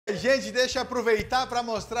Gente, deixa eu aproveitar para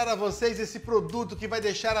mostrar a vocês esse produto que vai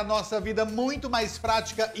deixar a nossa vida muito mais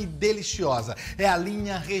prática e deliciosa. É a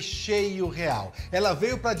linha Recheio Real. Ela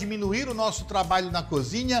veio para diminuir o nosso trabalho na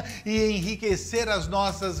cozinha e enriquecer as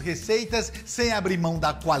nossas receitas sem abrir mão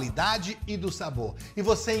da qualidade e do sabor. E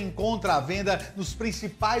você encontra à venda nos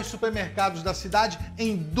principais supermercados da cidade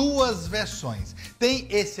em duas versões. Tem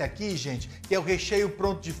esse aqui, gente, que é o recheio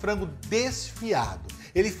pronto de frango desfiado.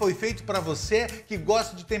 Ele foi feito para você que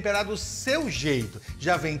gosta de temperar do seu jeito.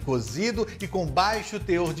 Já vem cozido e com baixo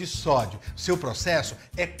teor de sódio. Seu processo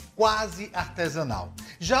é quase artesanal.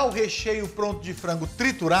 Já o recheio pronto de frango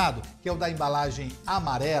triturado, que é o da embalagem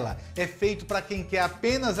amarela, é feito para quem quer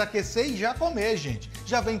apenas aquecer e já comer, gente.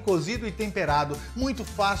 Já vem cozido e temperado, muito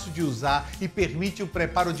fácil de usar e permite o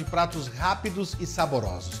preparo de pratos rápidos e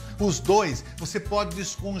saborosos. Os dois você pode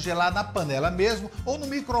descongelar na panela mesmo ou no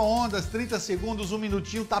micro-ondas, 30 segundos, 1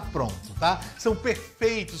 minutinho, tá pronto, tá? São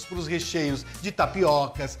perfeitos para os recheios de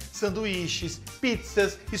tapiocas, sanduíches,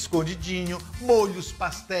 pizzas, escondidinho, molhos,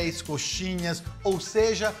 pastéis, coxinhas, ou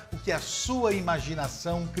seja, o que a sua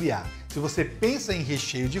imaginação criar. Se você pensa em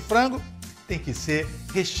recheio de frango, tem que ser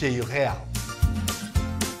Recheio Real.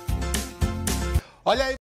 Olha aí.